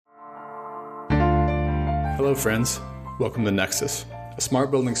Hello, friends. Welcome to Nexus, a smart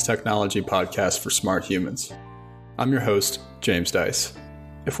buildings technology podcast for smart humans. I'm your host, James Dice.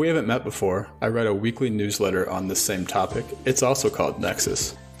 If we haven't met before, I write a weekly newsletter on this same topic. It's also called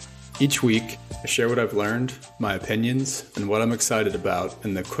Nexus. Each week, I share what I've learned, my opinions, and what I'm excited about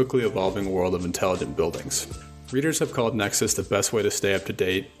in the quickly evolving world of intelligent buildings. Readers have called Nexus the best way to stay up to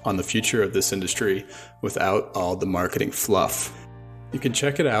date on the future of this industry without all the marketing fluff. You can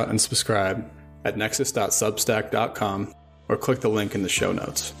check it out and subscribe at nexus.substack.com or click the link in the show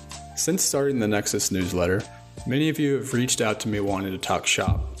notes. Since starting the Nexus newsletter, many of you have reached out to me wanting to talk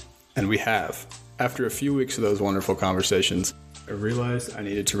shop, and we have. After a few weeks of those wonderful conversations, I realized I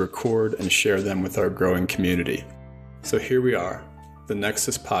needed to record and share them with our growing community. So here we are. The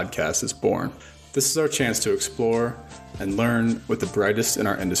Nexus podcast is born. This is our chance to explore and learn with the brightest in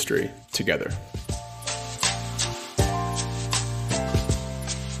our industry together.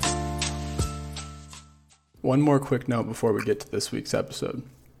 One more quick note before we get to this week's episode.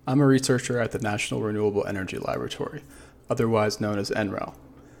 I'm a researcher at the National Renewable Energy Laboratory, otherwise known as NREL.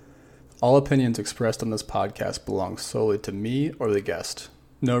 All opinions expressed on this podcast belong solely to me or the guest.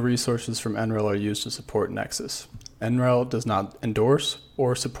 No resources from NREL are used to support Nexus. NREL does not endorse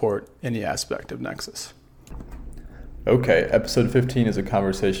or support any aspect of Nexus. Okay, episode 15 is a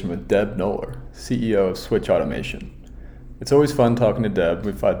conversation with Deb Noller, CEO of Switch Automation. It's always fun talking to Deb.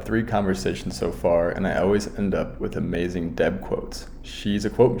 We've had 3 conversations so far, and I always end up with amazing Deb quotes. She's a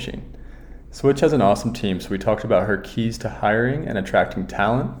quote machine. Switch has an awesome team, so we talked about her keys to hiring and attracting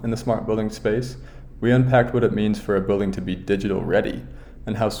talent in the smart building space. We unpacked what it means for a building to be digital ready,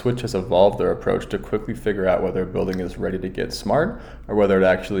 and how Switch has evolved their approach to quickly figure out whether a building is ready to get smart or whether it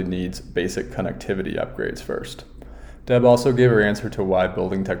actually needs basic connectivity upgrades first. Deb also gave her answer to why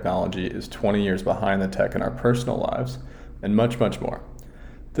building technology is 20 years behind the tech in our personal lives, and much, much more.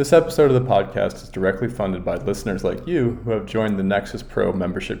 This episode of the podcast is directly funded by listeners like you who have joined the Nexus Pro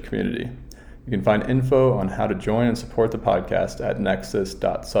membership community. You can find info on how to join and support the podcast at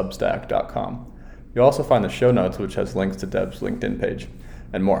nexus.substack.com. You'll also find the show notes, which has links to Deb's LinkedIn page,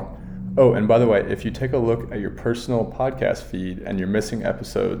 and more. Oh, and by the way, if you take a look at your personal podcast feed and you're missing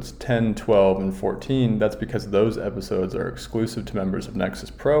episodes 10, 12, and 14, that's because those episodes are exclusive to members of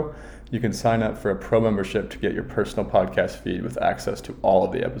Nexus Pro. You can sign up for a pro membership to get your personal podcast feed with access to all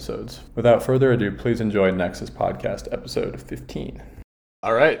of the episodes. Without further ado, please enjoy Nexus Podcast episode 15.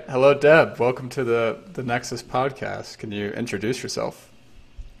 All right. Hello, Deb. Welcome to the Nexus Podcast. Can you introduce yourself?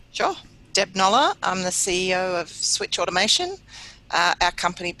 Sure. Deb Noller. I'm the CEO of Switch Automation. Our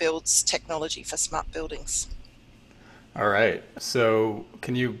company builds technology for smart buildings. All right. So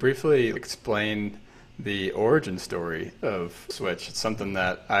can you briefly explain the origin story of Switch? It's something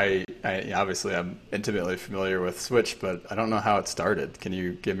that I obviously I'm intimately familiar with Switch, but I don't know how it started. Can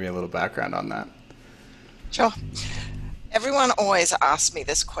you give me a little background on that? Sure. Everyone always asks me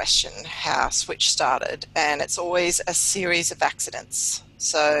this question, how Switch started, and it's always a series of accidents.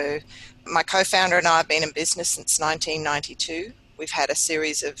 So my co-founder and I have been in business since 1992. We've had a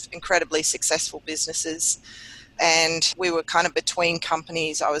series of incredibly successful businesses, and we were kind of between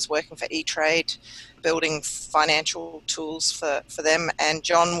companies. I was working for E-Trade, building financial tools for them, and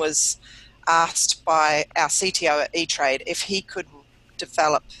John was asked by our CTO at E-Trade if he could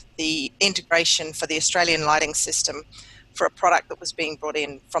develop the integration for the Australian lighting system for a product that was being brought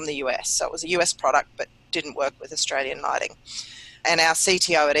in from the US. So it was a US product but didn't work with Australian lighting. And our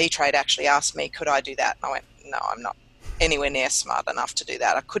CTO at E-Trade actually asked me, could I do that? And I went, no, I'm not anywhere near smart enough to do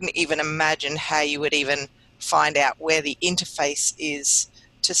that. I couldn't even imagine how you would even find out where the interface is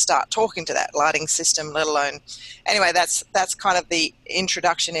to start talking to that lighting system, let alone. Anyway, that's kind of the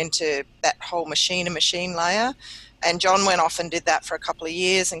introduction into that whole machine-to-machine layer. And John went off and did that for a couple of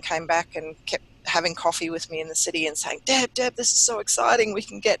years and came back and kept having coffee with me in the city and saying, Deb, this is so exciting. We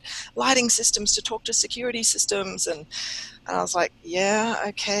can get lighting systems to talk to security systems. And I was like, yeah,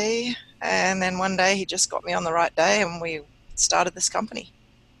 okay. And then one day he just got me on the right day and we started this company.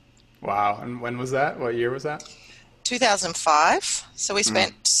 Wow. And when was that? What year was that? 2005. So we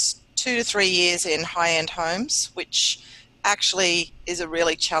spent 2 to 3 years in high-end homes, which actually is a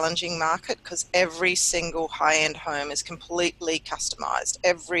really challenging market because every single high-end home is completely customized.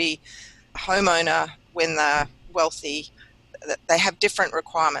 Every homeowner, when they're wealthy, they have different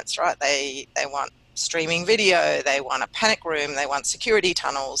requirements, right? They want streaming video, they want a panic room, they want security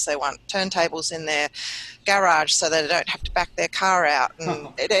tunnels, they want turntables in their garage so they don't have to back their car out. And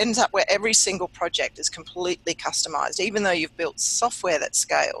it ends up where every single project is completely customized. Even though you've built software that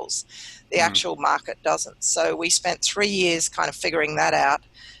scales, the actual market doesn't. So we spent 3 years kind of figuring that out,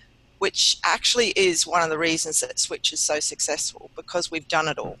 which actually is one of the reasons that Switch is so successful, because we've done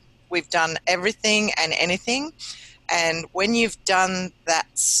it all. We've done everything and anything. And when you've done that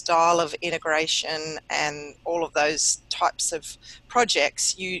style of integration and all of those types of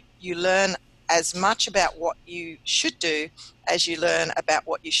projects, you learn as much about what you should do as you learn about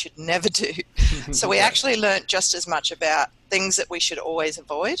what you should never do. So we actually learned just as much about things that we should always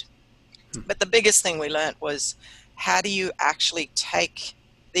avoid. But the biggest thing we learned was, how do you actually take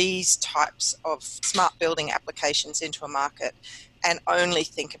these types of smart building applications into a market and only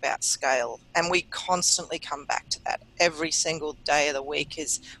think about scale? And we constantly come back to that every single day of the week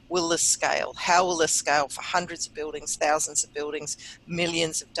is, will this scale? How will this scale for hundreds of buildings, thousands of buildings,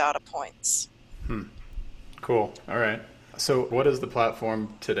 millions of data points? Cool. All right. So what is the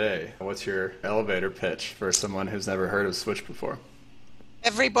platform today? What's your elevator pitch for someone who's never heard of Switch before?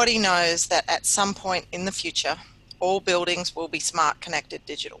 Everybody knows that at some point in the future, all buildings will be smart, connected,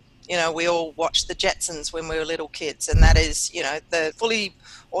 digital. You know, we all watched the Jetsons when we were little kids, and that is, you know, the fully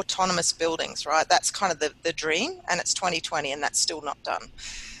autonomous buildings, right? That's kind of the dream, and it's 2020, and that's still not done.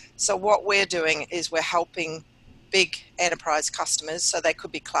 So what we're doing is we're helping big enterprise customers, so they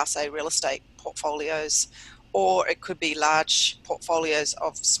could be Class A real estate portfolios, or it could be large portfolios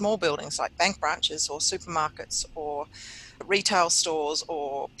of small buildings like bank branches or supermarkets or retail stores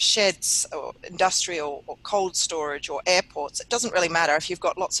or sheds or industrial or cold storage or airports. It doesn't really matter. If you've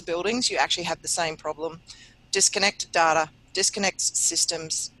got lots of buildings, you actually have the same problem. Disconnected data, disconnected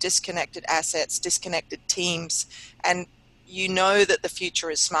systems, disconnected assets, disconnected teams. And you know that the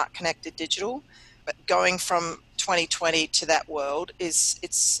future is smart, connected, digital. But going from 2020 to that world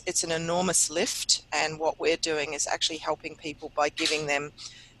it's an enormous lift. And what we're doing is actually helping people by giving them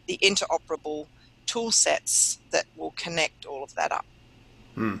the interoperable tool sets that will connect all of that up.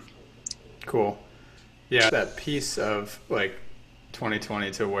 Cool. Yeah, that piece of like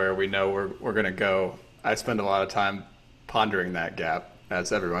 2020 to where we know we're going to go. I spend a lot of time pondering that gap,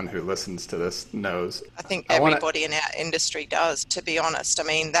 as everyone who listens to this knows. I think everybody in our industry does, to be honest. I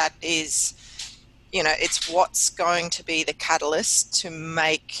mean, that is, you know, it's what's going to be the catalyst to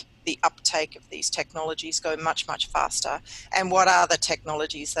make the uptake of these technologies go much, much faster, and what are the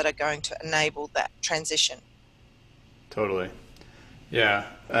technologies that are going to enable that transition. Totally. Yeah,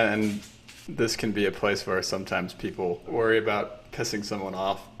 and this can be a place where sometimes people worry about pissing someone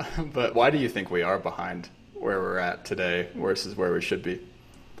off, but why do you think we are behind where we're at today versus where we should be?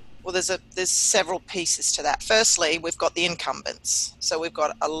 Well, there's several pieces to that. Firstly, we've got the incumbents. So we've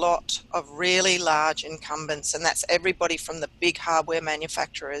got a lot of really large incumbents, and that's everybody from the big hardware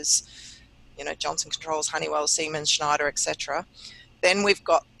manufacturers, you know, Johnson Controls, Honeywell, Siemens, Schneider, etc. Then we've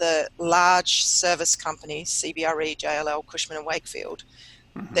got the large service companies, CBRE, JLL, Cushman & Wakefield.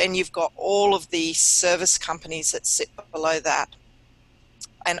 Then you've got all of the service companies that sit below that.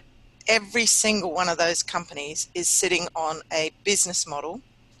 And every single one of those companies is sitting on a business model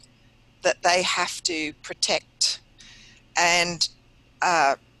that they have to protect, and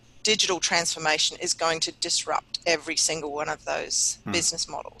digital transformation is going to disrupt every single one of those business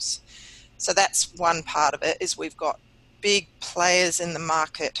models. So that's one part of it, is we've got big players in the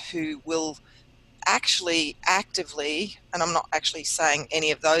market who will actually actively, and I'm not actually saying any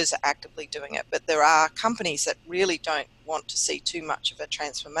of those are actively doing it, but there are companies that really don't want to see too much of a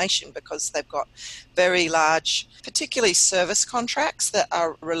transformation because they've got very large, particularly service contracts that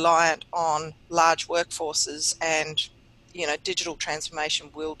are reliant on large workforces, and, you know, digital transformation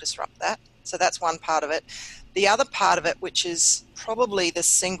will disrupt that. So that's one part of it. The other part of it, which is probably the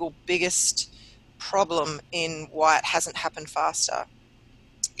single biggest problem in why it hasn't happened faster,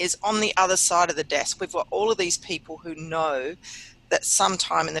 is on the other side of the desk. We've got all of these people who know that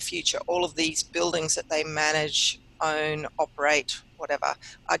sometime in the future, all of these buildings that they manage, own, operate, whatever,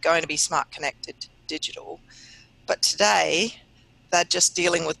 are going to be smart, connected, digital. But today, they're just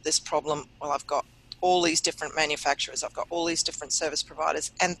dealing with this problem. Well, I've got all these different manufacturers, I've got all these different service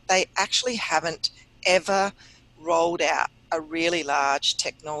providers, and they actually haven't ever rolled out a really large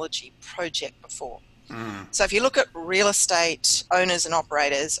technology project before. So if you look at real estate owners and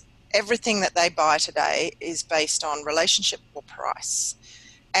operators, everything that they buy today is based on relationship or price.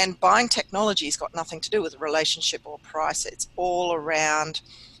 And buying technology has got nothing to do with relationship or price. It's all around,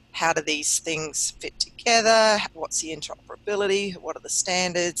 how do these things fit together? What's the interoperability? What are the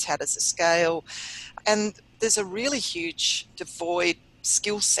standards? How does it scale? And there's a really huge devoid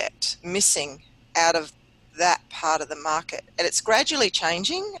skill set missing out of that part of the market, and it's gradually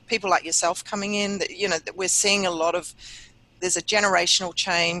changing. People like yourself coming in, that, you know, that we're seeing a lot of, there's a generational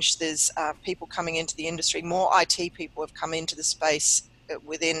change. There's people coming into the industry. More IT people have come into the space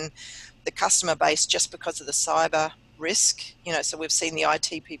within the customer base just because of the cyber risk, you know, so we've seen the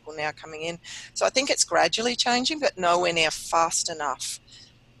IT people now coming in. So I think it's gradually changing, but nowhere near fast enough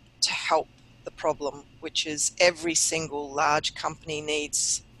to help the problem, which is every single large company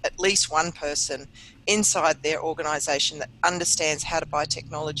needs at least one person inside their organization that understands how to buy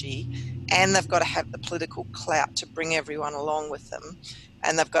technology, and they've got to have the political clout to bring everyone along with them,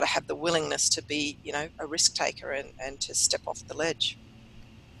 and they've got to have the willingness to be, a risk taker and to step off the ledge.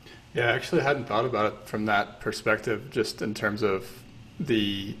 Yeah, I actually hadn't thought about it from that perspective, just in terms of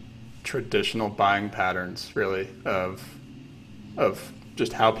the traditional buying patterns, really, of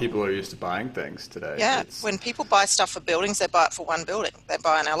just how people are used to buying things today. Yeah, when people buy stuff for buildings, they buy it for one building. They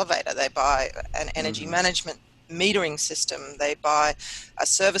buy an elevator, they buy an energy management metering system, they buy a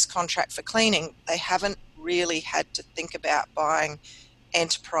service contract for cleaning. They haven't really had to think about buying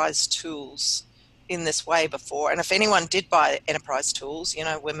enterprise tools in this way before. And if anyone did buy enterprise tools,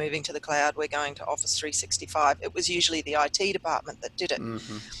 we're moving to the cloud, we're going to Office 365, it was usually the IT department that did it.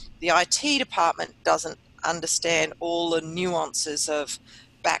 The IT department doesn't understand all the nuances of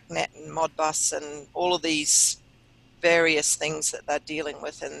BACnet and Modbus and all of these various things that they're dealing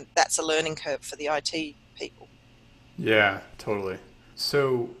with, and that's a learning curve for the IT people. Yeah, totally.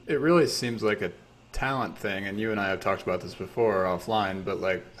 So it really seems like a talent thing, and you and I have talked about this before offline, but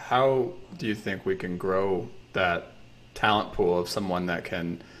like, how do you think we can grow that talent pool of someone that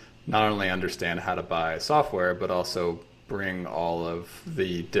can not only understand how to buy software, but also bring all of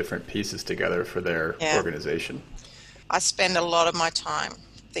the different pieces together for their organization? I spend a lot of my time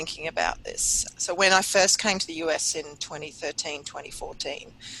thinking about this. So when I first came to the US in 2013,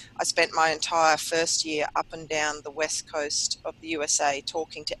 2014, I spent my entire first year up and down the west coast of the USA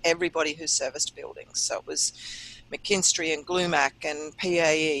talking to everybody who serviced buildings. So it was McKinstry and Glumac and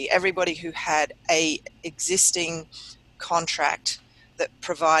PAE, everybody who had a existing contract that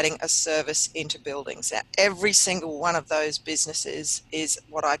providing a service into buildings. Now, every single one of those businesses is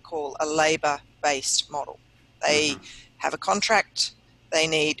what I call a labor-based model. They have a contract, they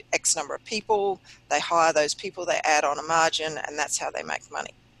need X number of people, they hire those people, they add on a margin, and that's how they make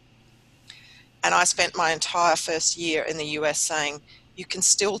money. And I spent my entire first year in the US saying, you can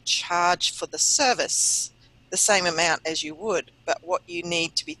still charge for the service the same amount as you would, but what you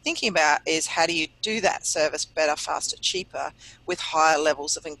need to be thinking about is how do you do that service better, faster, cheaper, with higher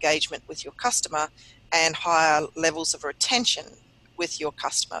levels of engagement with your customer and higher levels of retention with your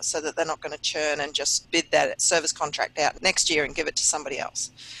customer, so that they're not going to churn and just bid that service contract out next year and give it to somebody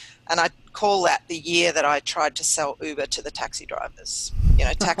else. And I call that the year that I tried to sell Uber to the taxi drivers.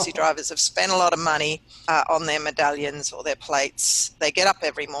 Taxi drivers have spent a lot of money on their medallions or their plates. They get up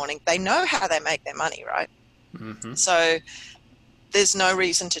every morning. They know how they make their money, right? So there's no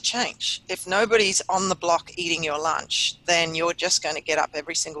reason to change. If nobody's on the block eating your lunch, then you're just going to get up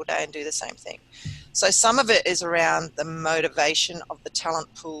every single day and do the same thing. So some of it is around the motivation of the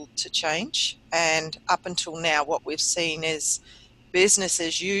talent pool to change. And up until now, what we've seen is business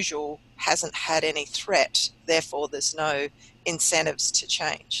as usual hasn't had any threat. Therefore, there's no incentives to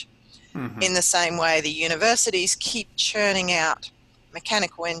change. In the same way, the universities keep churning out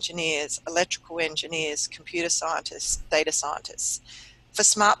mechanical engineers, electrical engineers, computer scientists, data scientists. For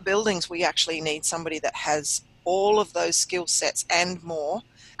smart buildings, we actually need somebody that has all of those skill sets and more,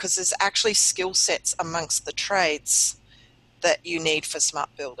 because there's actually skill sets amongst the trades that you need for smart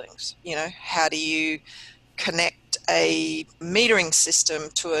buildings. How do you connect a metering system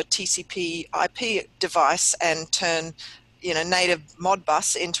to a TCP IP device and turn, native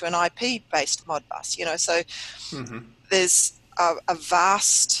Modbus into an IP-based Modbus? So there's a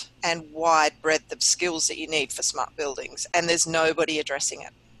vast and wide breadth of skills that you need for smart buildings, and there's nobody addressing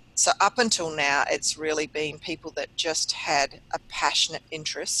it. So up until now, it's really been people that just had a passionate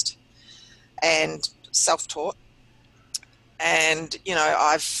interest and self-taught. And,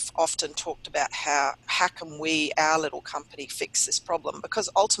 I've often talked about how can we, our little company, fix this problem? Because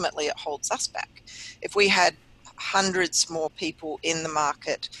ultimately it holds us back. If we had hundreds more people in the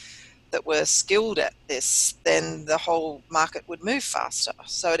market that were skilled at this, then the whole market would move faster.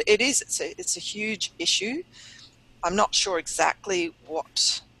 So it's a huge issue. I'm not sure exactly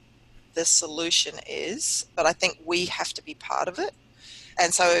what the solution is, but I think we have to be part of it.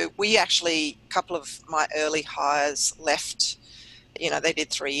 And so we actually, a couple of my early hires left. They did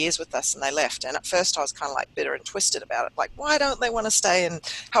 3 years with us and they left. And at first I was kind of like bitter and twisted about it. Like, why don't they want to stay and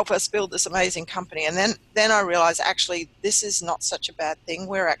help us build this amazing company? And then I realized actually this is not such a bad thing.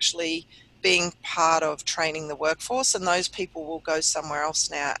 We're actually being part of training the workforce, and those people will go somewhere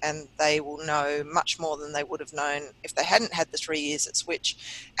else now and they will know much more than they would have known if they hadn't had the 3 years at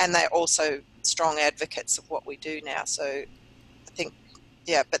Switch. And they're also strong advocates of what we do now. So I think,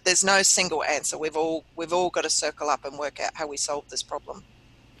 but there's no single answer. We've all got to circle up and work out how we solve this problem.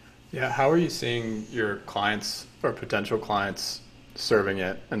 Yeah, how are you seeing your clients or potential clients serving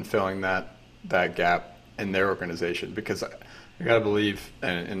it and filling that gap in their organization? Because I got to believe,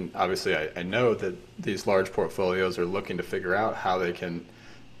 and obviously I know that these large portfolios are looking to figure out how they can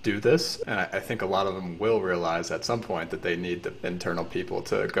do this. And I think a lot of them will realize at some point that they need the internal people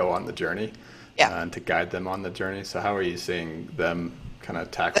to go on the journey Yeah. and to guide them on the journey. So how are you seeing them kind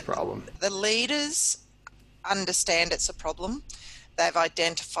of tax problem? The leaders understand it's a problem. They've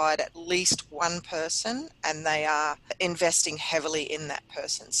identified at least one person and they are investing heavily in that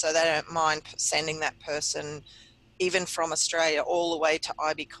person. So they don't mind sending that person, even from Australia, all the way to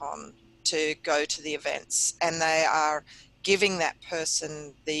IBCon to go to the events. And they are giving that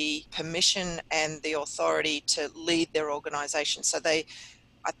person the permission and the authority to lead their organization. So I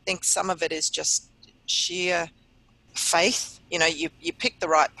think some of it is just sheer faith. You pick the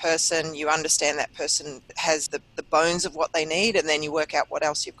right person, you understand that person has the bones of what they need, and then you work out what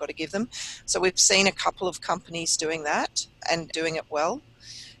else you've got to give them. So we've seen a couple of companies doing that and doing it well,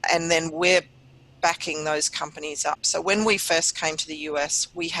 and then we're backing those companies up. So when we first came to the US,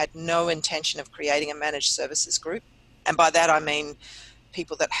 we had no intention of creating a managed services group, and by that I mean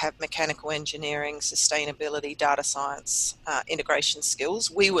people that have mechanical engineering, sustainability, data science, integration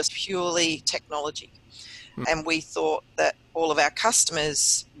skills. We were purely technology. And we thought that all of our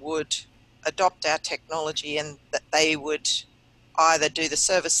customers would adopt our technology and that they would either do the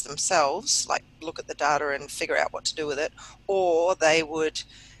service themselves, like look at the data and figure out what to do with it, or they would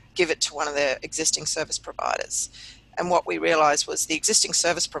give it to one of their existing service providers. And what we realized was the existing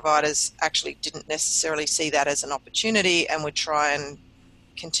service providers actually didn't necessarily see that as an opportunity and would try and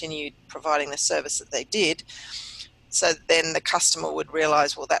continue providing the service that they did. So then the customer would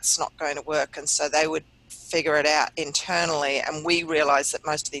realize, well, that's not going to work. And so they would figure it out internally, and we realized that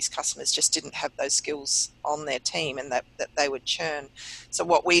most of these customers just didn't have those skills on their team and that they would churn. So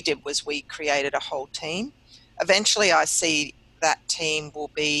what we did was we created a whole team. Eventually I see that team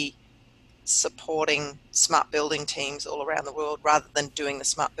will be supporting smart building teams all around the world rather than doing the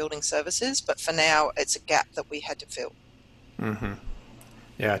smart building services, but for now it's a gap that we had to fill. Mm-hmm.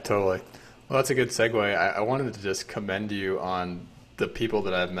 Yeah, totally. Well, that's a good segue. I wanted to just commend you on the people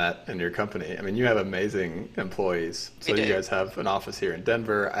that I've met in your company. I mean, you have amazing employees. So you guys have an office here in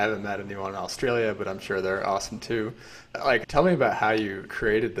Denver. I haven't met anyone in Australia, but I'm sure they're awesome too. Like, tell me about how you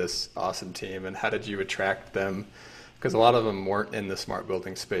created this awesome team and how did you attract them? Because a lot of them weren't in the smart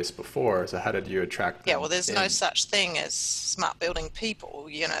building space before. So how did you attract them? Yeah, well, there's no such thing as smart building people.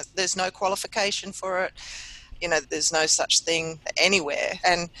 There's no qualification for it. There's no such thing anywhere.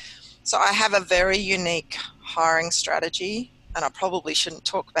 And so I have a very unique hiring strategy. And I probably shouldn't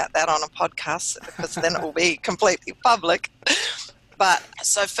talk about that on a podcast because then it will be completely public. But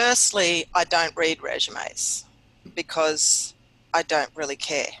so firstly, I don't read resumes because I don't really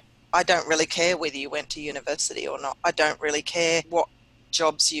care. I don't really care whether you went to university or not. I don't really care what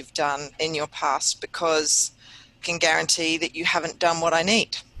jobs you've done in your past because I can guarantee that you haven't done what I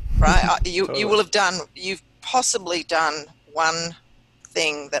need, right? Totally. You've possibly done one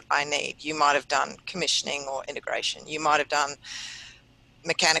thing that I need. You might have done commissioning or integration. You might have done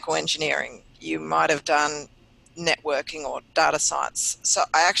mechanical engineering. You might have done networking or data science. So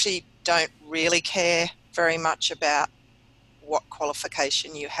I actually don't really care very much about what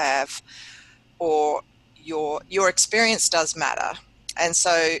qualification you have, or your experience does matter. And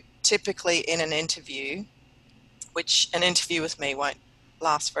so typically in an interview, which an interview with me won't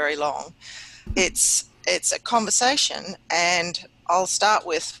last very long, it's a conversation, and I'll start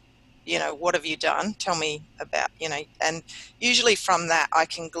with, what have you done? Tell me about, and usually from that I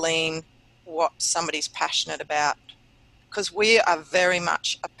can glean what somebody's passionate about, because we are very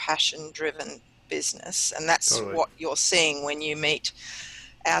much a passion-driven business, and that's Totally. what you're seeing when you meet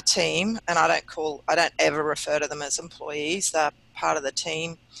our team. And I don't ever refer to them as employees. They're part of the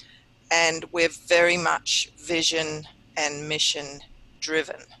team, and we're very much vision and mission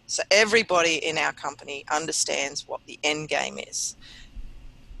driven. So everybody in our company understands what the end game is.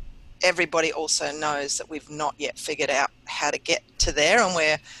 Everybody also knows that we've not yet figured out how to get to there, and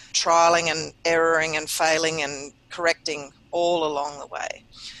we're trialing and erroring and failing and correcting all along the way.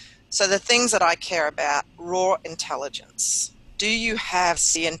 So the things that I care about: raw intelligence. Do you have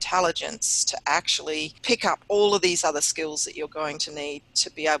the intelligence to actually pick up all of these other skills that you're going to need to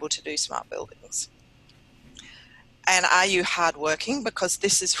be able to do smart buildings? And are you hardworking? Because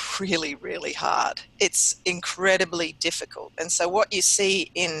this is really, really hard. It's incredibly difficult. And so what you see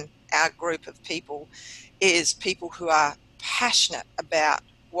in our group of people is people who are passionate about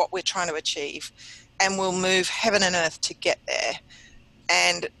what we're trying to achieve and will move heaven and earth to get there,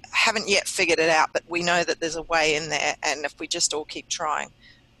 and haven't yet figured it out, but we know that there's a way in there, and if we just all keep trying.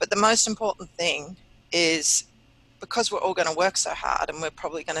 But the most important thing is because we're all going to work so hard and we're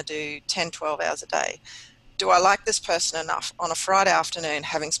probably going to do 10, 12 hours a day, do I like this person enough on a Friday afternoon,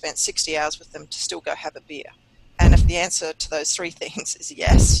 having spent 60 hours with them, to still go have a beer? And if the answer to those three things is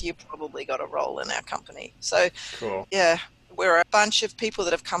yes, you probably got a role in our company. So, Cool. yeah, we're a bunch of people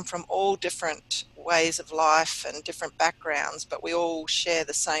that have come from all different ways of life and different backgrounds, but we all share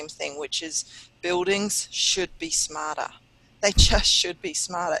the same thing, which is buildings should be smarter. They just should be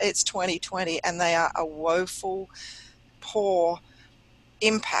smarter. It's 2020 and they are a woeful, poor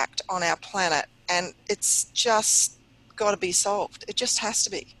impact on our planet, and it's just got to be solved. It just has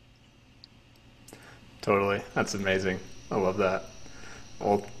to be. Totally. That's amazing. I love that.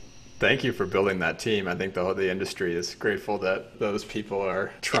 Well, thank you for building that team. I think the industry is grateful that those people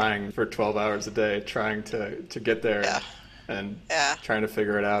are trying for 12 hours a day, trying to get there Yeah. and Yeah. trying to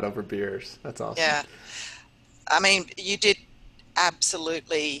figure it out over beers. That's awesome. Yeah. I mean, you did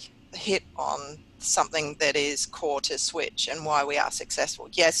absolutely hit on something that is core to Switch and why we are successful.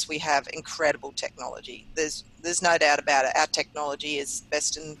 Yes, we have incredible technology. There's no doubt about it. Our technology is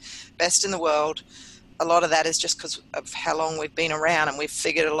best in the world. A lot of that is just because of how long we've been around and we've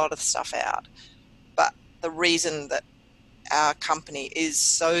figured a lot of stuff out. But the reason that our company is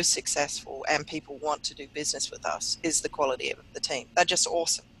so successful and people want to do business with us is the quality of the team. They're just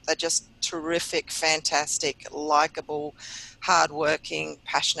awesome. They're just terrific, fantastic, likable, hardworking,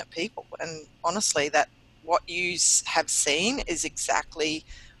 passionate people. And honestly, that what you have seen is exactly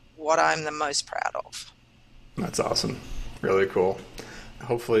what I'm the most proud of. That's awesome. Really cool.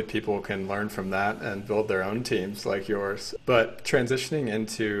 Hopefully people can learn from that and build their own teams like yours. But transitioning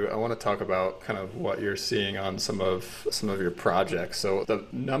into, I want to talk about kind of what you're seeing on some of your projects. So the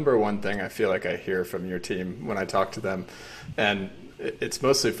number one thing I feel like I hear from your team when I talk to them, and it's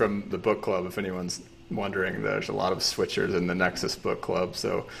mostly from the book club, if anyone's wondering, there's a lot of switchers in the Nexus book club.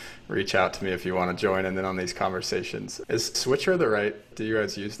 So reach out to me if you want to join in on these conversations. Is switcher the right, do you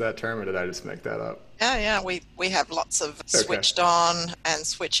guys use that term or did I just make that up? Yeah, we have lots of switched on and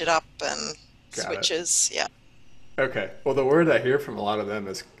switch it up and Got switches. it. Yeah. Okay. Well, the word I hear from a lot of them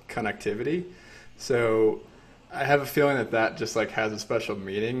is connectivity. So I have a feeling that just like has a special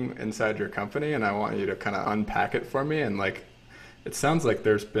meaning inside your company, and I want you to kind of unpack it for me. And like, it sounds like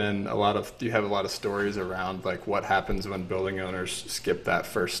there's been you have a lot of stories around like what happens when building owners skip that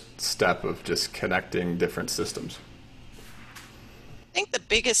first step of just connecting different systems. I think the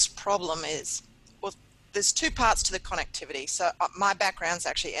biggest problem is, well, there's two parts to the connectivity. So my background's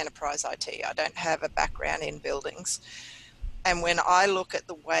actually enterprise IT. I don't have a background in buildings. And when I look at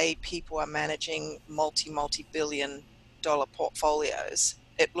the way people are managing multi-billion dollar portfolios,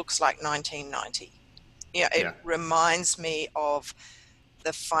 it looks like 1990. It reminds me of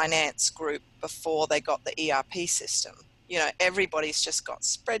the finance group before they got the ERP system. Everybody's just got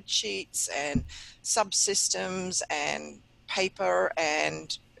spreadsheets and subsystems and paper,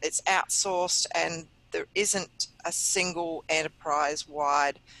 and it's outsourced, and there isn't a single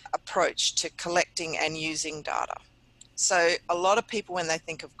enterprise-wide approach to collecting and using data. So a lot of people, when they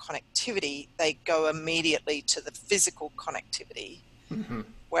think of connectivity, they go immediately to the physical connectivity. Mm-hmm.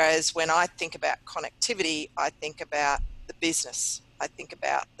 Whereas when I think about connectivity, I think about the business. I think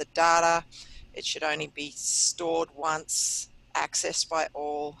about the data. It should only be stored once, accessed by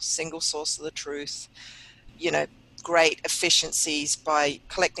all, single source of the truth. Great efficiencies by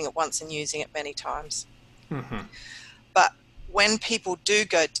collecting it once and using it many times. Mm-hmm. But when people do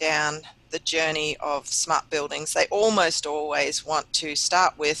go down the journey of smart buildings, they almost always want to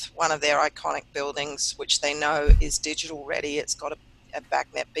start with one of their iconic buildings, which they know is digital ready. It's got a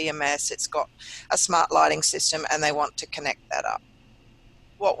BACnet BMS, it's got a smart lighting system, and they want to connect that up.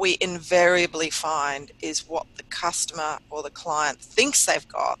 What we invariably find is what the customer or the client thinks they've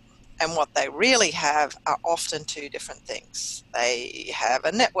got and what they really have are often two different things. They have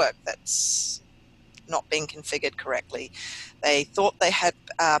a network that's not being configured correctly. They thought they had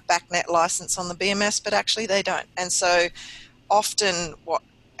a BACnet license on the BMS, but actually they don't. And so often what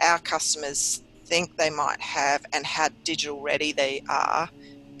our customers think they might have and how digital ready they are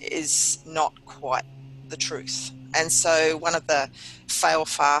is not quite the truth. And so one of the fail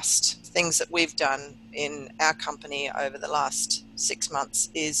fast things that we've done in our company over the last 6 months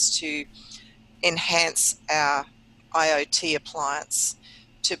is to enhance our IoT appliance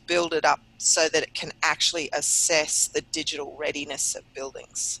to build it up so that it can actually assess the digital readiness of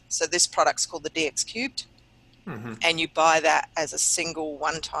buildings. So this product's called the DX Cubed, and you buy that as a single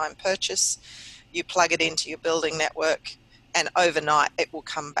one-time purchase. You plug it into your building network, and overnight it will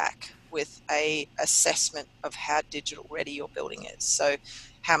come back with a assessment of how digital ready your building is. So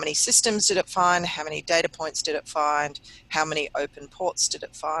how many systems did it find, how many data points did it find, how many open ports did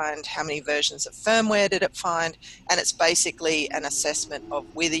it find, how many versions of firmware did it find, and it's basically an assessment of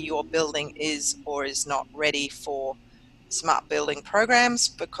whether your building is or is not ready for smart building programs,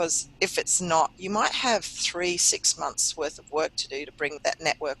 because if it's not, you might have 3-6 months worth of work to do to bring that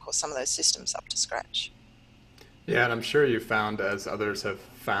network or some of those systems up to scratch. Yeah, and I'm sure you found, as others have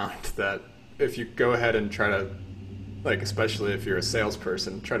found, that if you go ahead and try to, like, especially if you're a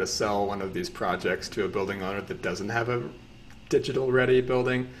salesperson, try to sell one of these projects to a building owner that doesn't have a digital ready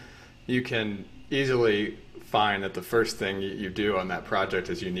building, you can easily find that the first thing you do on that project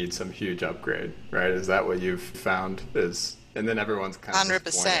is you need some huge upgrade, right? Is that what you've found? And then everyone's kind of 100%.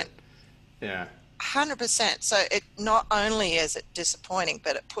 disappointed. Yeah. 100%. So it not only is it disappointing,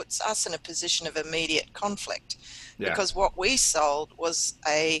 but it puts us in a position of immediate conflict, because what we sold was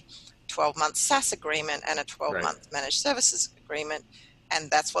a 12-month SaaS agreement and a 12-month managed services agreement,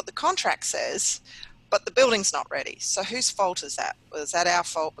 and that's what the contract says. But the building's not ready. So whose fault is that? Was that our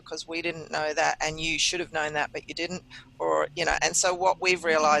fault because we didn't know that and you should have known that but you didn't? Or, and so what we've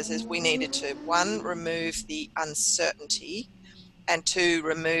realized is we needed to, one, remove the uncertainty, and two,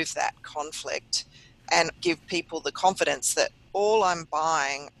 remove that conflict and give people the confidence that all I'm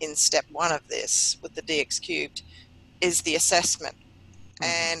buying in step one of this with the DX Cubed is the assessment.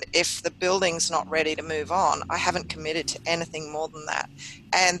 And if the building's not ready to move on, I haven't committed to anything more than that.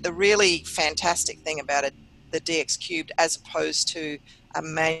 And the really fantastic thing about it, the DX Cubed, as opposed to a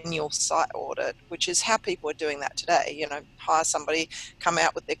manual site audit, which is how people are doing that today, hire somebody, come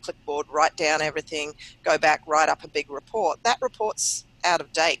out with their clipboard, write down everything, go back, write up a big report. That report's out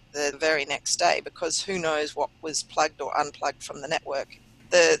of date the very next day, because who knows what was plugged or unplugged from the network.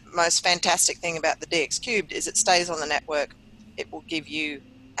 The most fantastic thing about the DX Cubed is it stays on the network. It will give you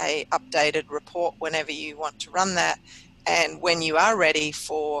a updated report whenever you want to run that. And when you are ready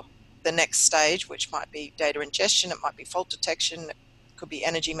for the next stage, which might be data ingestion, it might be fault detection, it could be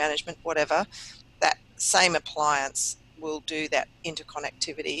energy management, whatever, that same appliance will do that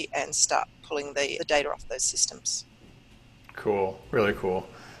interconnectivity and start pulling the data off those systems. Cool. Really cool.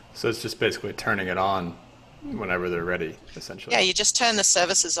 So it's just basically turning it on whenever they're ready, essentially. Yeah, you just turn the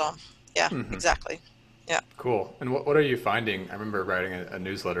services on. Yeah, exactly. Yeah. Cool. And what are you finding? I remember writing a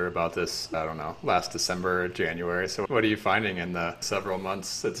newsletter about this, I don't know, last December or January. So what are you finding in the several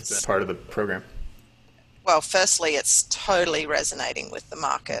months it's been part of the program? Well, firstly, it's totally resonating with the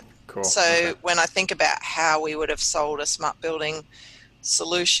market. Cool. So when I think about how we would have sold a smart building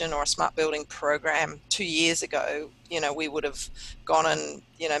solution or a smart building program 2 years ago, we would have gone and,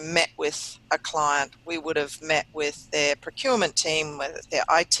 met with a client. We would have met with their procurement team, with their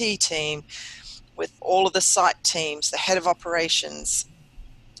IT team, with all of the site teams, the head of operations,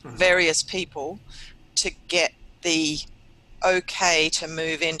 various people, to get the okay to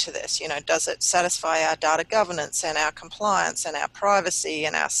move into this. Does it satisfy our data governance and our compliance and our privacy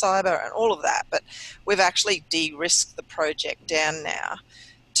and our cyber and all of that? But we've actually de-risked the project down now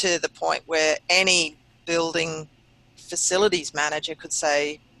to the point where any building facilities manager could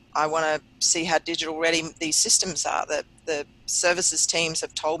say, I want to see how digital ready these systems are. The services teams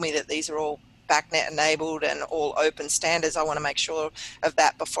have told me that these are all BACnet enabled and all open standards. I want to make sure of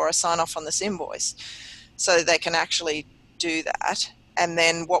that before I sign off on this invoice. So they can actually do that. And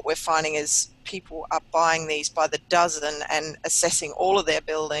then what we're finding is people are buying these by the dozen and assessing all of their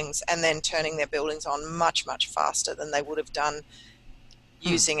buildings and then turning their buildings on much, much faster than they would have done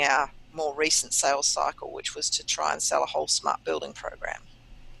using our more recent sales cycle, which was to try and sell a whole smart building program.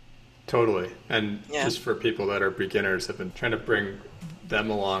 Totally. And just for people that are beginners, I've been trying to bring them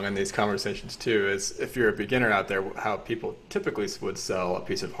along in these conversations too, is if you're a beginner out there, how people typically would sell a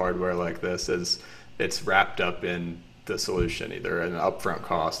piece of hardware like this is it's wrapped up in the solution, either an upfront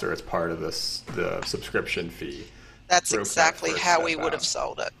cost or it's part of the subscription fee. That's exactly how we would have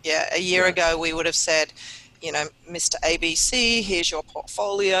sold it. Yeah, a year ago we would have said, Mr. ABC, here's your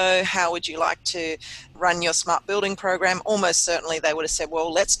portfolio. How would you like to run your smart building program? Almost certainly they would have said,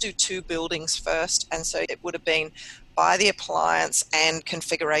 well, let's do 2 buildings first. And so it would have been buy the appliance and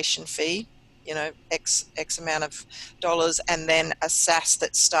configuration fee, X amount of dollars, and then a SaaS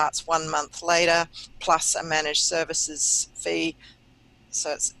that starts 1 month later, plus a managed services fee.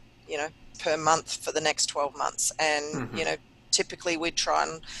 So it's, per month for the next 12 months. And, typically we'd try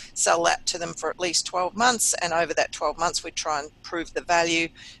and sell that to them for at least 12 months. And over that 12 months, we'd try and prove the value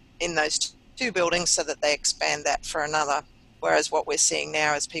in those 2 buildings so that they expand that for another. Whereas what we're seeing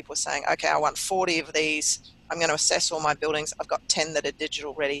now is people saying, okay, I want 40 of these. I'm going to assess all my buildings. I've got 10 that are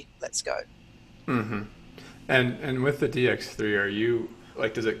digital ready. Let's go. And with the DX3, are you,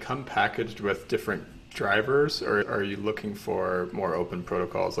 does it come packaged with different drivers, or are you looking for more open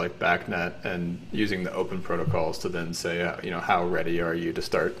protocols like BACnet and using the open protocols to then say, how ready are you to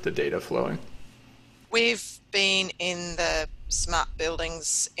start the data flowing? We've been in the smart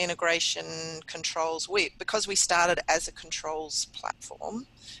buildings integration controls. Because we started as a controls platform,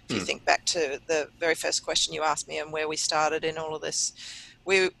 if you think back to the very first question you asked me and where we started in all of this,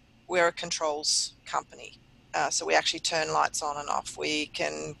 we're a controls company. So we actually turn lights on and off. We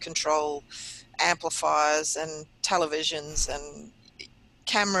can control amplifiers and televisions and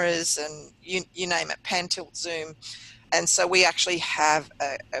cameras and you name it, pan, tilt, zoom. And so we actually have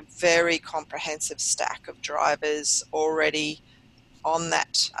a very comprehensive stack of drivers already on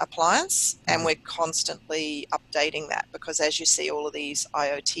that appliance, and we're constantly updating that because as you see all of these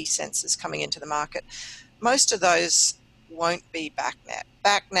IoT sensors coming into the market, most of those won't be BACnet.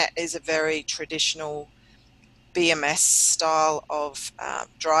 BACnet is a very traditional BMS style of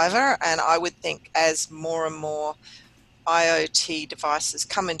driver, and I would think as more and more IoT devices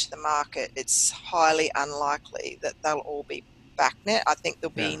come into the market, it's highly unlikely that they'll all be BACnet. I think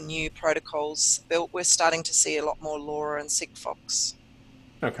there'll be new protocols built. We're starting to see a lot more LoRa and Sigfox.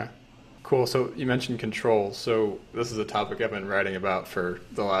 Okay. Cool. So you mentioned controls. So this is a topic I've been writing about for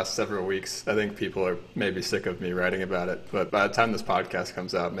the last several weeks. I think people are maybe sick of me writing about it, but by the time this podcast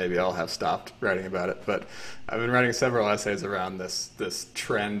comes out, maybe I'll have stopped writing about it. But I've been writing several essays around this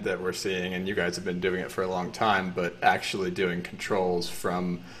trend that we're seeing, and you guys have been doing it for a long time, but actually doing controls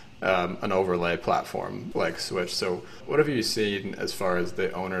from an overlay platform like Switch. So what have you seen as far as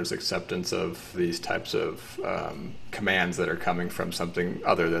the owner's acceptance of these types of commands that are coming from something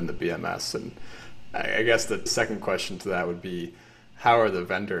other than the BMS? And I guess the second question to that would be, how are the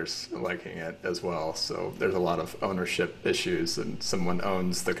vendors liking it as well? So there's a lot of ownership issues, and someone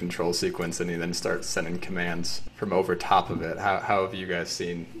owns the control sequence and he then starts sending commands from over top of it. How have you guys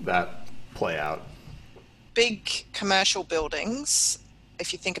seen that play out? Big commercial buildings,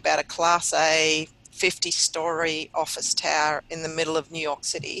 if you think about a Class A 50-story office tower in the middle of New York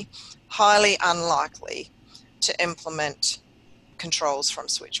City, highly unlikely to implement controls from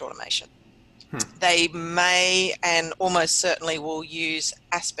Switch automation. They may and almost certainly will use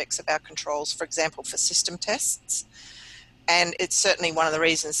aspects of our controls, for example, for system tests. And it's certainly one of the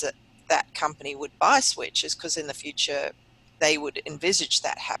reasons that that company would buy Switch is because in the future they would envisage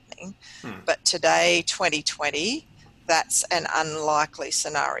that happening. But today, 2020, that's an unlikely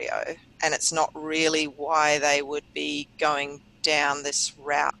scenario, and it's not really why they would be going down this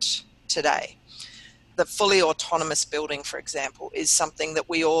route today. The fully autonomous building, for example, is something that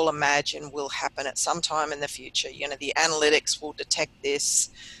we all imagine will happen at some time in the future. The analytics will detect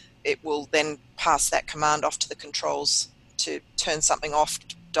this. It will then pass that command off to the controls to turn something off,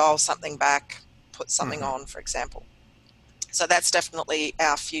 dial something back, put something on, for example. So that's definitely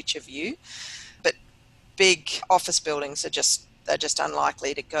our future view. Big office buildings are just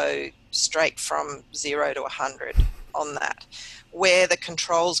unlikely to go straight from 0 to 100 on that. Where the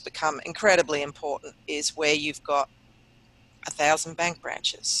controls become incredibly important is where you've got 1,000 bank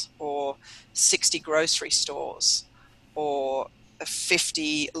branches or 60 grocery stores or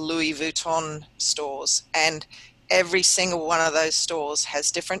 50 Louis Vuitton stores, and every single one of those stores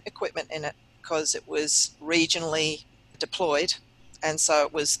has different equipment in it because it was regionally deployed, and so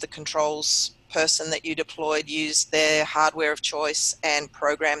it was the controls person that you deployed used their hardware of choice and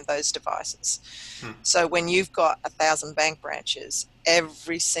programmed those devices. So when you've got 1,000 bank branches,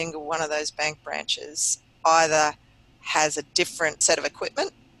 every single one of those bank branches either has a different set of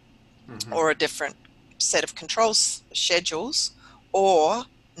equipment or a different set of controls schedules or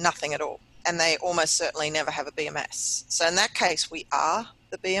nothing at all. And they almost certainly never have a BMS. So in that case, we are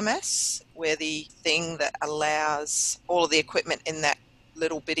the BMS. We're the thing that allows all of the equipment in that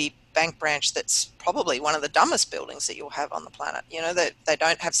little bitty bank branch that's probably one of the dumbest buildings that you'll have on the planet. They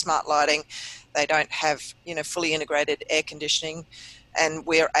don't have smart lighting, they don't have fully integrated air conditioning, and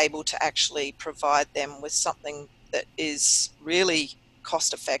we're able to actually provide them with something that is really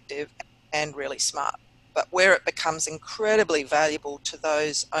cost effective and really smart. But where it becomes incredibly valuable to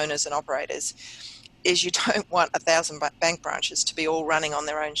those owners and operators is you don't want 1,000 bank branches to be all running on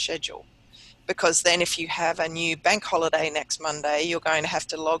their own schedule. Because then if you have a new bank holiday next Monday, you're going to have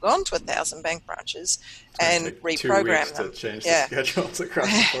to log on to 1,000 bank branches and reprogram them. To change the schedules across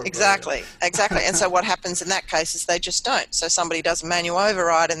the portfolio. Exactly. And so what happens in that case is they just don't. So somebody does a manual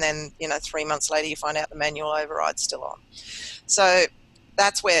override, and then 3 months later you find out the manual override's still on. So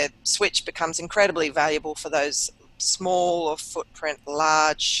that's where Switch becomes incredibly valuable for those small or footprint,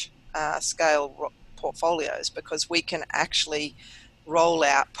 large scale portfolios, because we can actually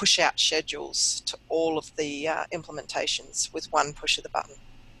push out schedules to all of the implementations with one push of the button.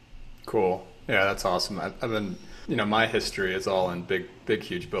 Cool. Yeah, that's awesome. I've been, my history is all in big,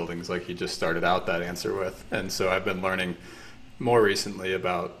 huge buildings, like you just started out that answer with. And so I've been learning more recently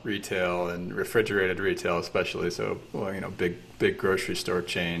about retail and refrigerated retail, especially. So, well, big grocery store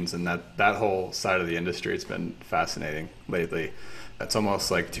chains and that whole side of the industry has been fascinating lately. It's almost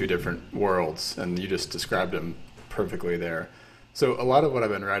like two different worlds, and you just described them perfectly there. So a lot of what I've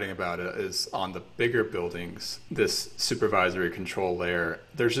been writing about is on the bigger buildings, this supervisory control layer.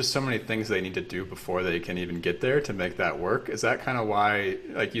 There's just so many things they need to do before they can even get there to make that work. Is that kind of why,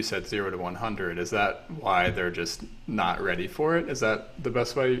 like you said, 0 to 100, is that why they're just not ready for it? Is that the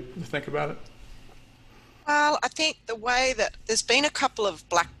best way to think about it? Well, I think the way that there's been a couple of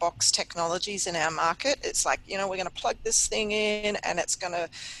black box technologies in our market, it's like, we're going to plug this thing in and it's going to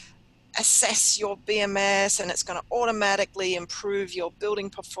assess your BMS and it's going to automatically improve your building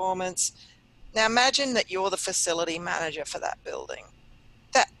performance. Now imagine that you're the facility manager for that building.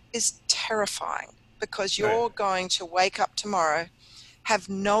 That is terrifying because you're Right. going to wake up tomorrow, have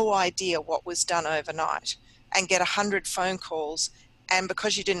no idea what was done overnight, and get 100 phone calls. And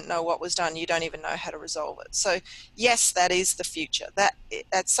because you didn't know what was done, you don't even know how to resolve it. So yes, that is the future. That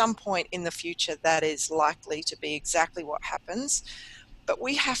at some point in the future, that is likely to be exactly what happens. But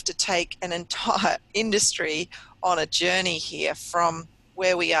we have to take an entire industry on a journey here from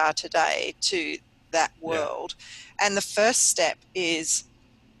where we are today to that Yeah. world. And the first step is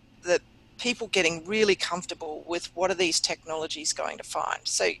the people getting really comfortable with what are these technologies going to find.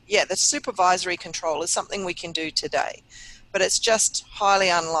 So yeah, the supervisory control is something we can do today, but it's just highly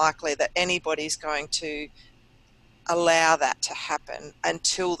unlikely that anybody's going to allow that to happen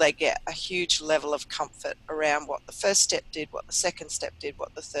until they get a huge level of comfort around what the first step did, what the second step did,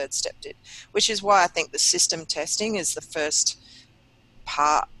 what the third step did, which is why I think the system testing is the first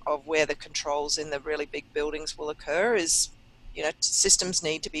part of where the controls in the really big buildings will occur. Is, systems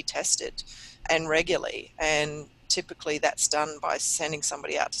need to be tested and regularly, and typically that's done by sending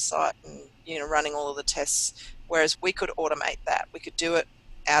somebody out to site and running all of the tests, whereas we could automate that. We could do it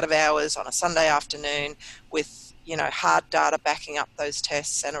out of hours on a Sunday afternoon with hard data backing up those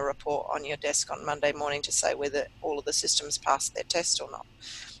tests and a report on your desk on Monday morning to say whether all of the systems passed their test or not.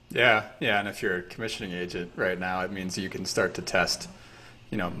 Yeah, yeah, and if you're a commissioning agent right now, it means you can start to test,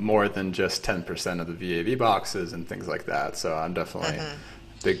 more than just 10% of the VAV boxes and things like that. So I'm definitely a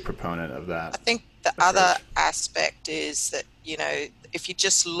big proponent of that I think the other approach. aspect is that, if you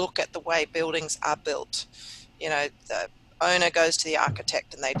just look at the way buildings are built, the owner goes to the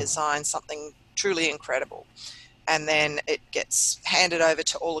architect and they design something truly incredible. And then it gets handed over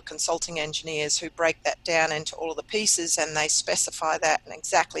to all the consulting engineers who break that down into all of the pieces, and they specify that and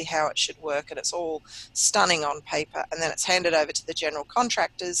exactly how it should work, and it's all stunning on paper. And then it's handed over to the general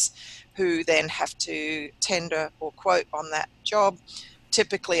contractors who then have to tender or quote on that job.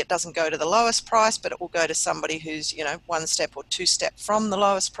 Typically it doesn't go to the lowest price, but it will go to somebody who's, one step or two step from the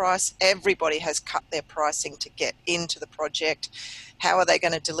lowest price. Everybody has cut their pricing to get into the project. How are they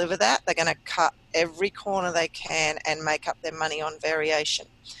going to deliver that? They're going to cut every corner they can and make up their money on variation.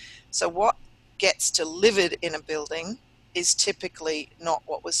 So what gets delivered in a building is typically not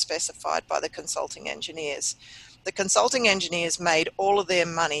what was specified by the consulting engineers. The consulting engineers made all of their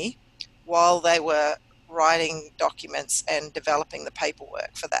money while they were writing documents and developing the paperwork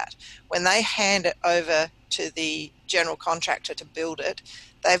for that. When they hand it over to the general contractor to build it,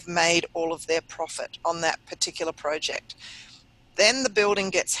 they've made all of their profit on that particular project. Then the building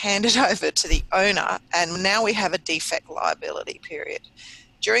gets handed over to the owner, and now we have a defect liability period.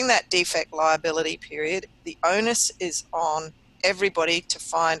 During that defect liability period, the onus is on everybody to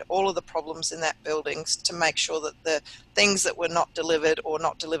find all of the problems in that building to make sure that the things that were not delivered or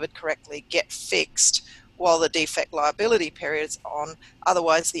not delivered correctly get fixed while the defect liability period is on.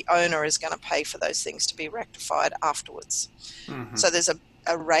 Otherwise, the owner is going to pay for those things to be rectified afterwards. Hmm. So there's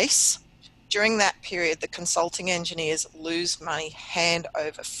a race. During that period, the consulting engineers lose money hand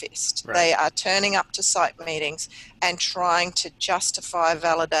over fist. Right. They are turning up to site meetings and trying to justify,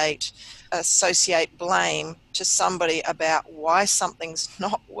 validate, associate blame to somebody about why something's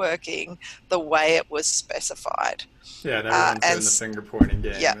not working the way it was specified. Yeah, and everyone's doing And the finger pointing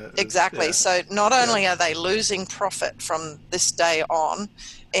yeah, game. exactly. Yeah, So not yeah, only are they losing profit from this day on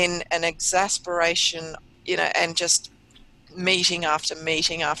in an exasperation, and just meeting after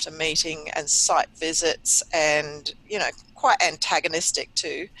meeting after meeting and site visits and, quite antagonistic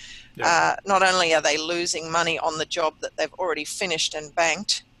too. yeah, Not only are they losing money on the job that they've already finished and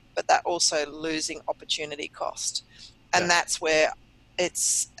banked, but they're also losing opportunity cost. And yeah. that's where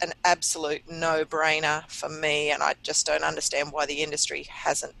it's an absolute no-brainer for me, and I just don't understand why the industry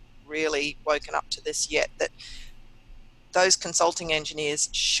hasn't really woken up to this yet, that those consulting engineers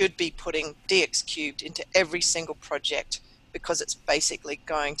should be putting DX cubed into every single project, because it's basically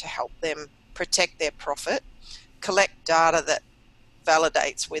going to help them protect their profit, collect data that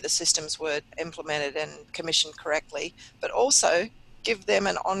validates where the systems were implemented and commissioned correctly, but also give them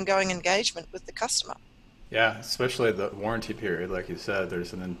an ongoing engagement with the customer. Yeah, especially the warranty period, like you said,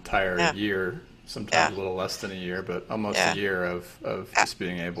 there's an entire Yeah, year, sometimes yeah, a little less than a year, but almost a yeah, year of yeah. just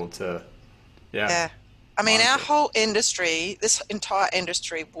being able to, yeah, Yeah. I mean, our monitor. whole industry, this entire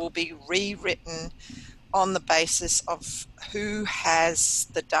industry will be rewritten on the basis of who has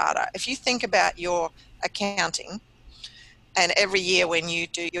the data. If you think about your accounting, and every year when you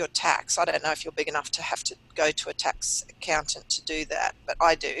do your tax, I don't know if you're big enough to have to go to a tax accountant to do that, but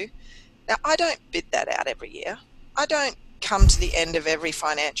I do. Now, I don't bid that out every year. I don't come to the end of every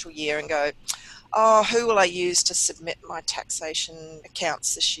financial year and go, oh, who will I use to submit my taxation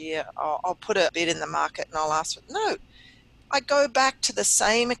accounts this year? I'll put a bid in the market and I'll ask for it. No, I go back to the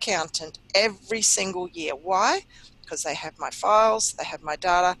same accountant every single year. Why? Because they have my files, they have my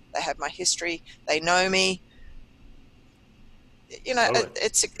data, they have my history, they know me. You know, Totally.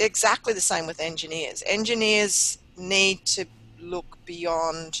 it's exactly the same with engineers. Engineers need to look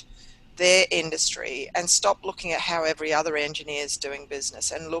beyond their industry and stop looking at how every other engineer is doing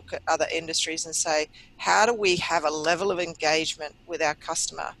business, and look at other industries and say, how do we have a level of engagement with our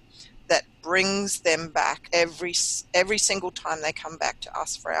customer that brings them back every single time they come back to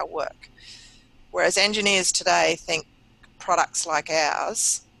us for our work? Whereas engineers today think products like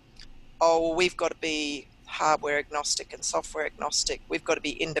ours, oh, well, we've got to be hardware agnostic and software agnostic. We've got to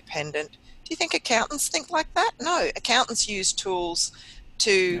be independent. Do you think accountants think like that? No, accountants use tools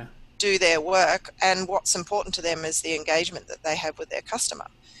to Yeah. do their work, and what's important to them is the engagement that they have with their customer.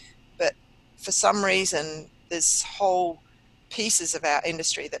 But for some reason, there's whole pieces of our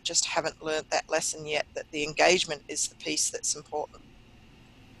industry that just haven't learnt that lesson yet, that the engagement is the piece that's important.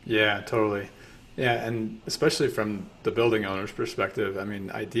 Yeah, totally. Yeah, and especially from the building owner's perspective, I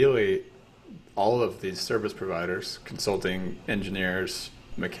mean, ideally, all of these service providers, consulting, engineers,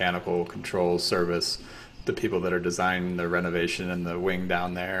 mechanical, controls, service, the people that are designing the renovation and the wing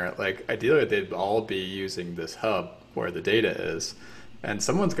down there, like ideally they'd all be using this hub where the data is, and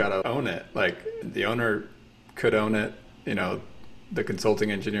someone's got to own it. Like the owner could own it, you know, the consulting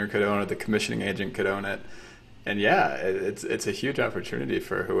engineer could own it, the commissioning agent could own it, and yeah, it's a huge opportunity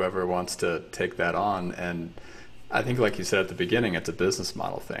for whoever wants to take that on. And I think, like you said at the beginning, it's a business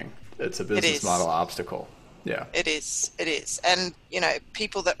model thing. It's a It business model is. obstacle. Yeah. It is. It is. And,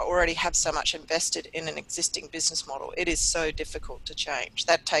 people that already have so much invested in an existing business model, it is so difficult to change.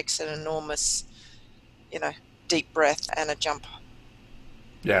 That takes an enormous, you know, deep breath and a jump.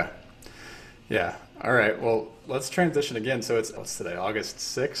 Yeah. Yeah. All right. Well, let's transition again. So what's today, August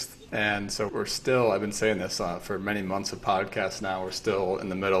 6th. And so we're still, I've been saying this for many months of podcasts now, we're still in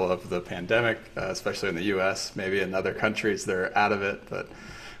the middle of the pandemic, especially in the US. Maybe in other countries they're out of it, but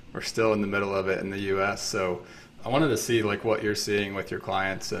we're still in the middle of it in the US. So I wanted to see like what you're seeing with your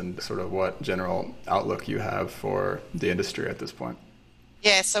clients and sort of what general outlook you have for the industry at this point.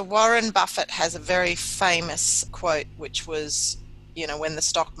 Yeah, so Warren Buffett has a very famous quote, which was, when the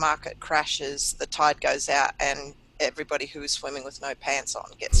stock market crashes, the tide goes out and everybody who's swimming with no pants on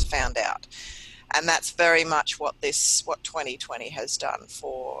gets found out. And that's very much what 2020 has done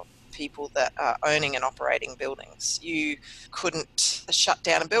for people that are owning and operating buildings. You couldn't shut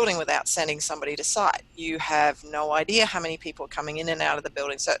down a building without sending somebody to site. You have no idea how many people are coming in and out of the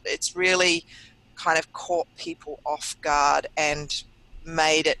building. So it's really kind of caught people off guard and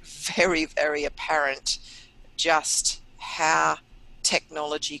made it very, very apparent just how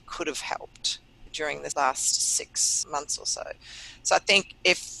technology could have helped during the last 6 months or so. So I think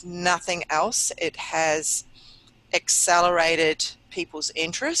if nothing else, it has accelerated people's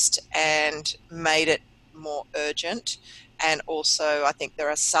interest and made it more urgent. And also, I think there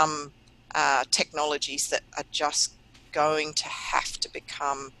are some technologies that are just going to have to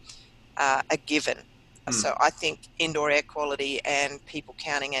become a given. Hmm. So I think indoor air quality and people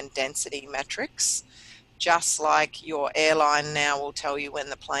counting and density metrics, just like your airline now will tell you when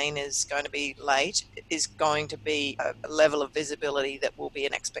the plane is going to be late, is going to be a level of visibility that will be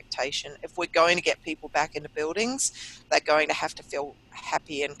an expectation. If we're going to get people back into buildings, they're going to have to feel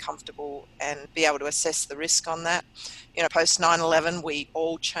happy and comfortable and be able to assess the risk on that. Post 9/11, we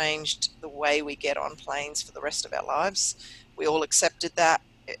all changed the way we get on planes for the rest of our lives. We all accepted that.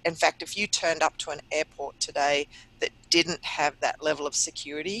 In fact, if you turned up to an airport today that didn't have that level of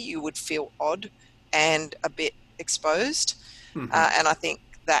security, you would feel odd and a bit exposed. Mm-hmm. And I think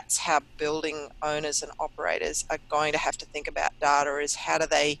that's how building owners and operators are going to have to think about data, is how do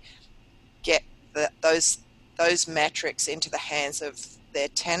they get those those metrics into the hands of their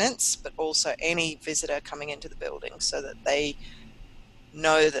tenants, but also any visitor coming into the building, so that they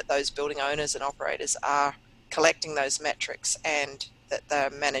know that those building owners and operators are collecting those metrics and that they're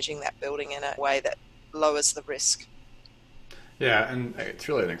managing that building in a way that lowers the risk. Yeah, and it's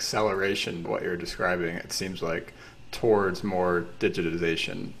really an acceleration, what you're describing, it seems like, towards more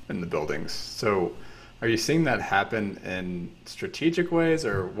digitization in the buildings. So are you seeing that happen in strategic ways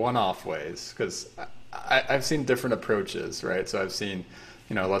or one-off ways? Because I've seen different approaches, right? So I've seen,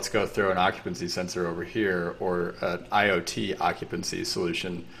 let's go throw an occupancy sensor over here or an IoT occupancy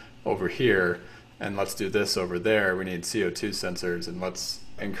solution over here, and let's do this over there. We need CO2 sensors, and let's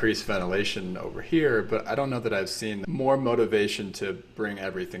increase ventilation over here. But I don't know that I've seen more motivation to bring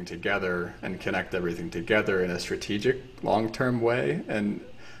everything together and connect everything together in a strategic long-term way. And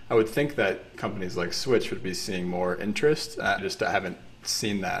I would think that companies like Switch would be seeing more interest. I haven't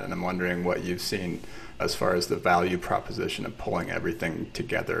seen that, and I'm wondering what you've seen as far as the value proposition of pulling everything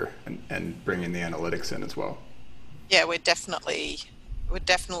together and bringing the analytics in as well. Yeah, we're definitely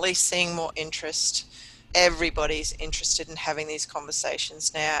seeing more interest. Everybody's interested in having these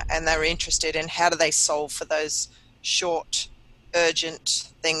conversations now, and they're interested in how do they solve for those short,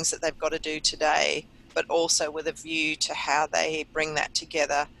 urgent things that they've got to do today, but also with a view to how they bring that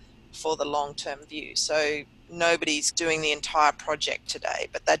together for the long-term view. So nobody's doing the entire project today,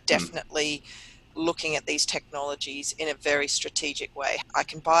 but they're definitely looking at these technologies in a very strategic way. I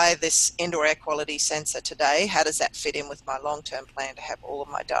can buy this indoor air quality sensor today. How does that fit in with my long-term plan to have all of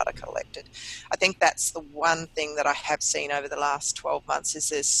my data collected? I think that's the one thing that I have seen over the last 12 months is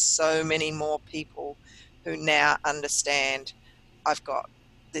there's so many more people who now understand I've got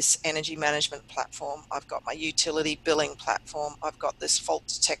this energy management platform, I've got my utility billing platform, I've got this fault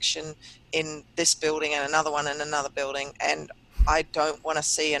detection in this building and another one in another building, and I don't want to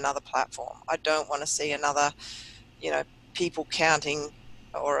see another platform. I don't want to see another, people counting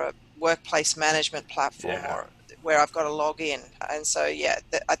or a workplace management platform or where I've got to log in. And so,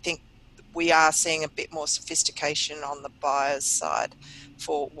 I think we are seeing a bit more sophistication on the buyer's side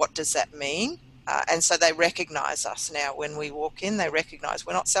for what does that mean. And so they recognize us now when we walk in. They recognize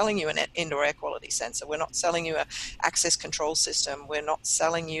we're not selling you an indoor air quality sensor. We're not selling you an access control system. We're not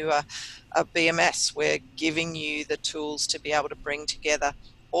selling you a BMS. We're giving you the tools to be able to bring together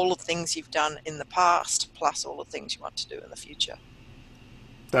all the things you've done in the past, plus all the things you want to do in the future.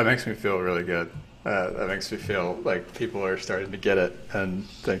 That makes me feel really good. That makes me feel like people are starting to get it. And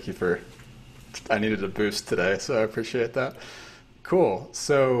I needed a boost today, so I appreciate that. Cool.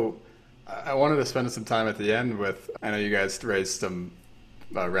 So I wanted to spend some time at the end I know you guys raised some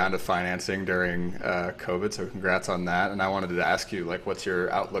round of financing during COVID, so congrats on that. And I wanted to ask you, what's your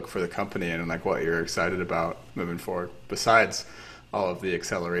outlook for the company and what you're excited about moving forward, besides all of the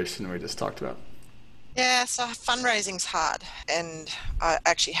acceleration we just talked about? Yeah, so fundraising's hard. And I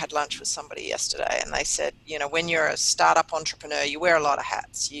actually had lunch with somebody yesterday, and they said, when you're a startup entrepreneur, you wear a lot of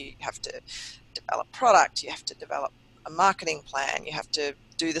hats. You have to develop product, you have to develop a marketing plan, you have to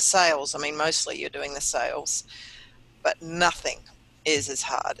do the sales. I mean, mostly you're doing the sales, but nothing is as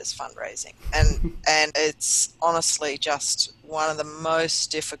hard as fundraising. And it's honestly just one of the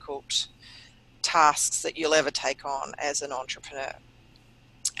most difficult tasks that you'll ever take on as an entrepreneur.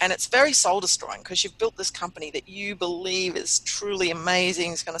 And it's very soul destroying because you've built this company that you believe is truly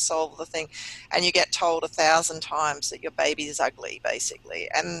amazing, is going to solve the thing, and you get told 1,000 times that your baby is ugly, basically.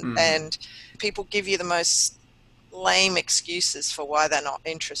 And people give you the most lame excuses for why they're not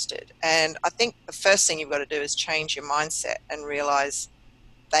interested. And I think the first thing you've got to do is change your mindset and realize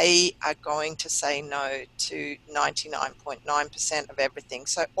they are going to say no to 99.9% of everything.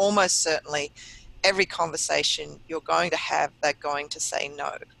 So almost certainly every conversation you're going to have, they're going to say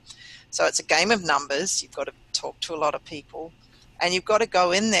no. So it's a game of numbers. You've got to talk to a lot of people, and you've got to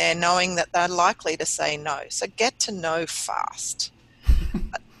go in there knowing that they're likely to say no. So get to know fast.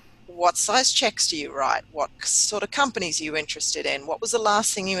 What size checks do you write? What sort of companies are you interested in? What was the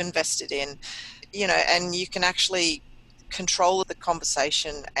last thing you invested in? And you can actually control the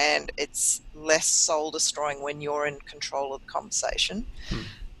conversation, and it's less soul destroying when you're in control of the conversation.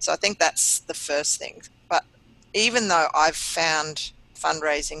 So I think that's the first thing. But even though I've found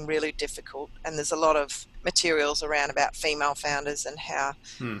fundraising really difficult, and there's a lot of materials around about female founders and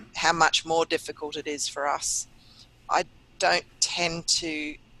how much more difficult it is for us, I don't tend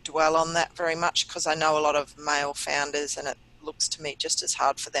to dwell on that very much because I know a lot of male founders, and it looks to me just as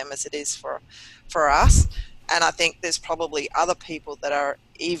hard for them as it is for us. And I think there's probably other people that are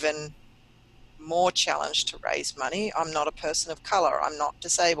even more challenged to raise money. I'm not a person of color. I'm not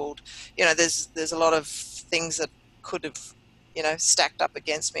disabled. There's a lot of things that could have stacked up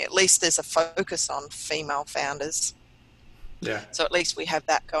against me. At least there's a focus on female founders. Yeah. So at least we have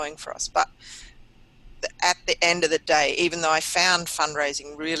that going for us. But at the end of the day, even though I found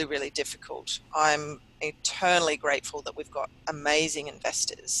fundraising really, really difficult, I'm eternally grateful that we've got amazing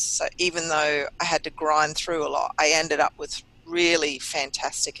investors. So even though I had to grind through a lot, I ended up with really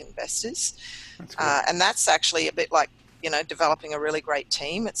fantastic investors. And that's actually a bit like, developing a really great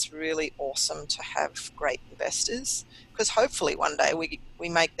team. It's really awesome to have great investors, because hopefully one day we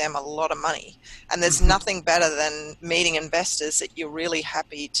make them a lot of money. And there's nothing better than meeting investors that you're really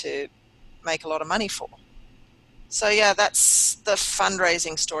happy to make a lot of money for. So yeah, that's the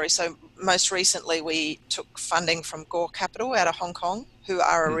fundraising story. So most recently we took funding from Gore Capital out of Hong Kong, who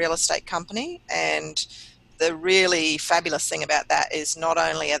are a real estate company. And the really fabulous thing about that is not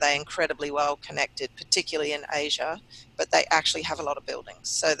only are they incredibly well connected, particularly in Asia, but they actually have a lot of buildings.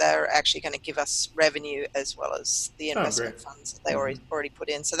 So they're actually going to give us revenue as well as the investment funds that they already put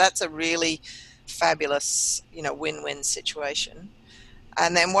in. So that's a really fabulous, win-win situation.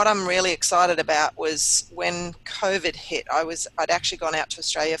 And then what I'm really excited about was when COVID hit, I'd actually gone out to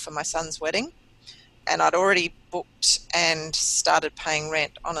Australia for my son's wedding, and I'd already booked and started paying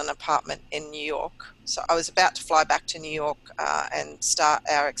rent on an apartment in New York. So I was about to fly back to New York and start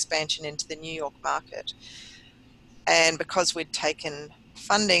our expansion into the New York market. And because we'd taken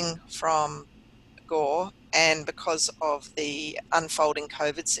funding from Gore and because of the unfolding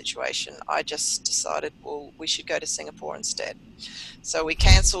COVID situation, I just decided, we should go to Singapore instead. So we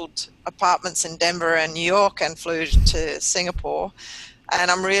cancelled apartments in Denver and New York and flew to Singapore. And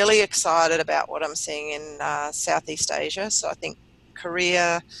I'm really excited about what I'm seeing in Southeast Asia. So I think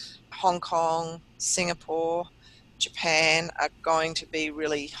Korea, Hong Kong, Singapore, Japan are going to be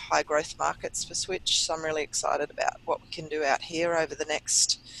really high growth markets for Switch. So I'm really excited about what we can do out here over the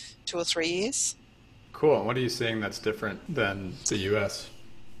next 2 or 3 years. Cool. What are you seeing that's different than the US?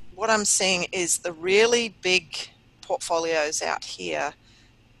 What I'm seeing is the really big portfolios out here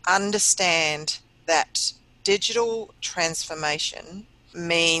understand that digital transformation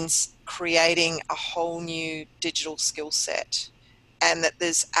means creating a whole new digital skill set, and that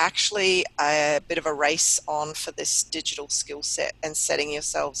there's actually a bit of a race on for this digital skill set and setting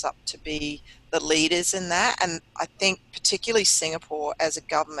yourselves up to be the leaders in that. And I think particularly Singapore as a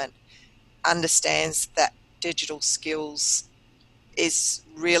government understands that digital skills is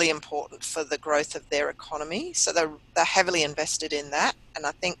really important for the growth of their economy. So they're heavily invested in that. And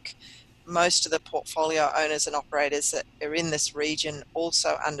I think most of the portfolio owners and operators that are in this region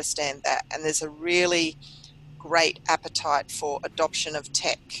also understand that. And there's a really great appetite for adoption of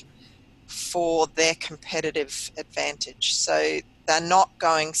tech for their competitive advantage. So they're not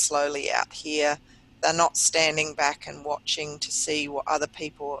going slowly out here. They're not standing back and watching to see what other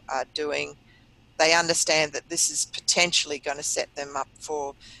people are doing. They understand that this is potentially going to set them up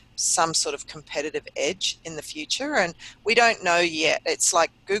for some sort of competitive edge in the future. And we don't know yet. It's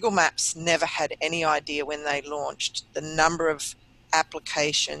like Google Maps never had any idea when they launched the number of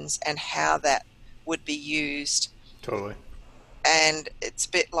applications and how that would be used. Totally. And it's a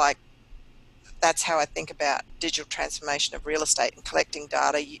bit like, that's how I think about digital transformation of real estate and collecting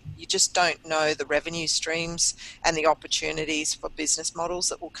data. You just don't know the revenue streams and the opportunities for business models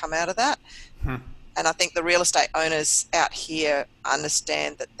that will come out of that. And I think the real estate owners out here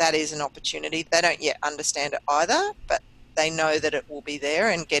understand that that is an opportunity. They don't yet understand it either, but they know that it will be there,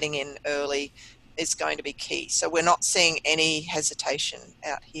 and getting in early is going to be key. So we're not seeing any hesitation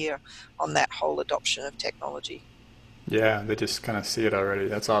out here on that whole adoption of technology. Yeah, they just kind of see it already.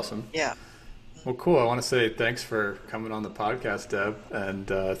 That's awesome. Yeah. Well, cool. I want to say thanks for coming on the podcast, Deb, and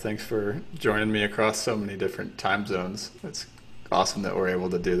thanks for joining me across so many different time zones. It's awesome that we're able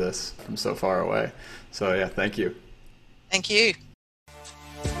to do this from so far away. So yeah, thank you. Thank you.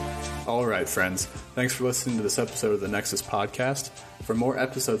 All right, friends. Thanks for listening to this episode of the Nexus Podcast. For more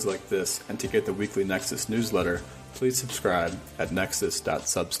episodes like this and to get the weekly Nexus newsletter, please subscribe at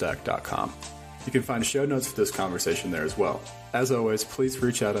nexus.substack.com. You can find show notes for this conversation there as well. As always, please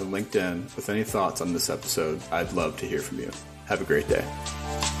reach out on LinkedIn with any thoughts on this episode. I'd love to hear from you. Have a great day.